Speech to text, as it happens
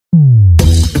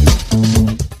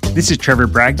This is Trevor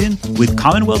Bragdon with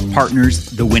Commonwealth Partners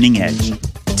The Winning Edge.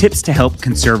 Tips to help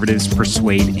conservatives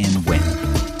persuade and win.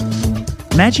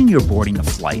 Imagine you're boarding a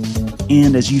flight,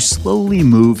 and as you slowly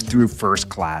move through first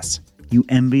class, you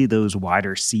envy those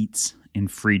wider seats and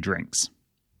free drinks.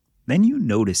 Then you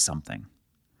notice something.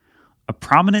 A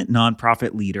prominent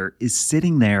nonprofit leader is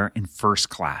sitting there in first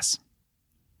class.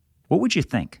 What would you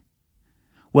think?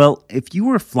 Well, if you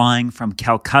were flying from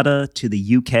Calcutta to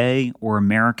the UK or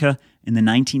America in the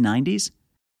 1990s,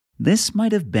 this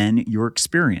might have been your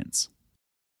experience.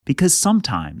 Because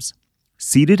sometimes,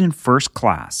 seated in first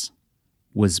class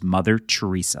was Mother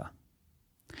Teresa.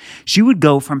 She would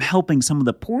go from helping some of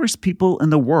the poorest people in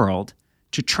the world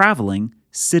to traveling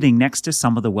sitting next to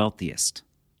some of the wealthiest.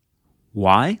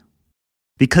 Why?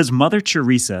 Because Mother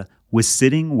Teresa was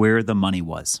sitting where the money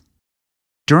was.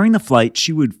 During the flight,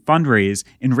 she would fundraise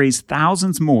and raise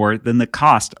thousands more than the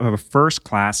cost of a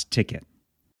first-class ticket.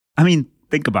 I mean,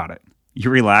 think about it.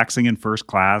 You're relaxing in first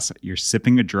class, you're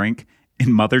sipping a drink,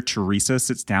 and Mother Teresa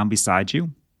sits down beside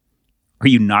you? Are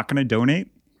you not going to donate?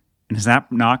 And is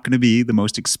that not going to be the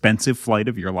most expensive flight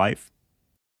of your life?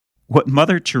 What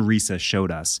Mother Teresa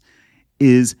showed us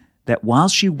is that while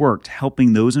she worked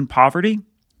helping those in poverty,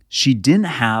 she didn't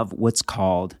have what's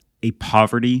called a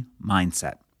poverty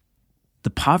mindset. The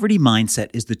poverty mindset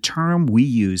is the term we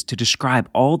use to describe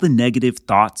all the negative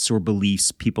thoughts or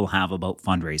beliefs people have about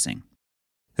fundraising.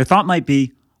 The thought might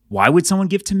be, why would someone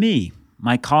give to me,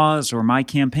 my cause, or my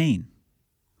campaign?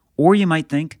 Or you might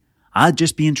think, I'd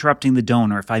just be interrupting the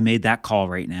donor if I made that call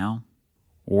right now.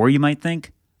 Or you might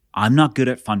think, I'm not good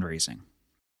at fundraising.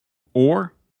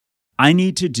 Or, I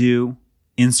need to do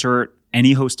insert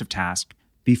any host of tasks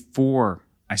before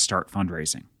I start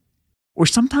fundraising. Or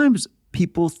sometimes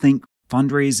people think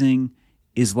fundraising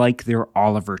is like their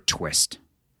Oliver Twist.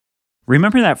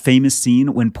 Remember that famous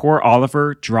scene when poor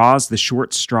Oliver draws the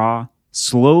short straw,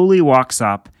 slowly walks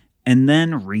up, and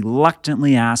then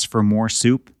reluctantly asks for more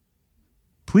soup?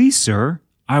 Please, sir,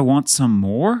 I want some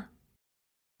more.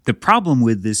 The problem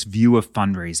with this view of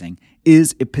fundraising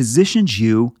is it positions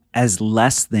you as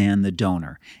less than the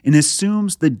donor and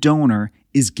assumes the donor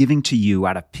is giving to you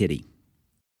out of pity.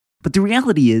 But the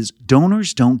reality is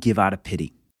donors don't give out of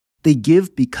pity. They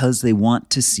give because they want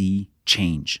to see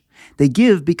change. They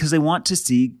give because they want to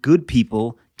see good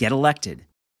people get elected.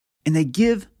 And they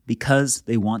give because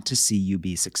they want to see you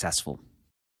be successful.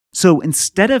 So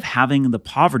instead of having the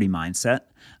poverty mindset,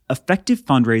 effective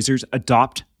fundraisers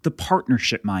adopt the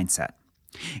partnership mindset.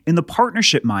 In the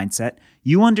partnership mindset,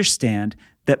 you understand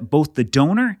that both the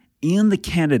donor and the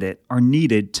candidate are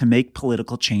needed to make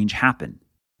political change happen.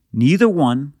 Neither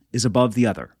one is above the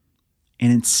other.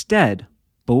 And instead,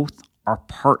 both are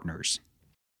partners.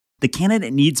 The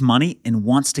candidate needs money and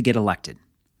wants to get elected.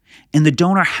 And the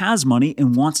donor has money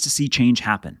and wants to see change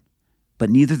happen. But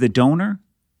neither the donor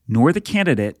nor the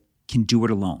candidate can do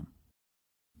it alone.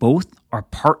 Both are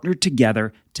partnered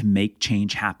together to make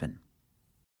change happen.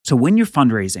 So when you're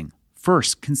fundraising,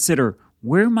 first consider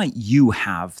where might you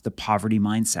have the poverty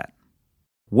mindset?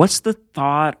 What's the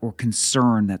thought or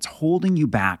concern that's holding you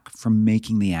back from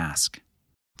making the ask?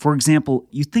 For example,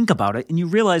 you think about it and you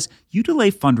realize you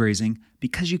delay fundraising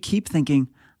because you keep thinking,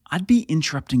 I'd be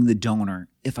interrupting the donor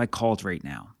if I called right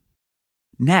now.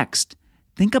 Next,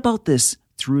 think about this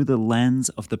through the lens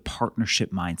of the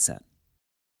partnership mindset.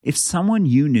 If someone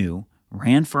you knew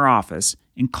ran for office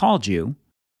and called you,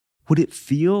 would it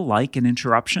feel like an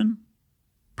interruption?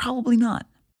 Probably not.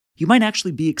 You might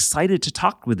actually be excited to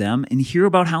talk with them and hear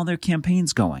about how their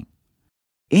campaign's going.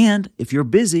 And if you're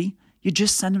busy, you'd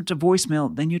just send them to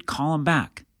voicemail, then you'd call them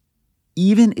back.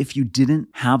 Even if you didn't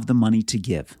have the money to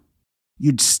give,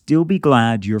 you'd still be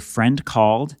glad your friend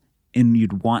called and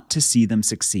you'd want to see them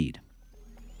succeed.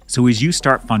 So as you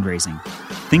start fundraising,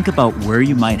 think about where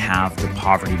you might have the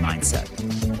poverty mindset.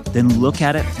 Then look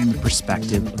at it from the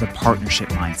perspective of the partnership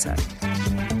mindset.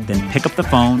 Then pick up the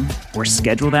phone or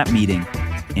schedule that meeting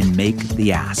and make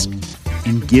the ask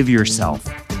and give yourself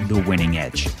the winning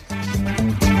edge.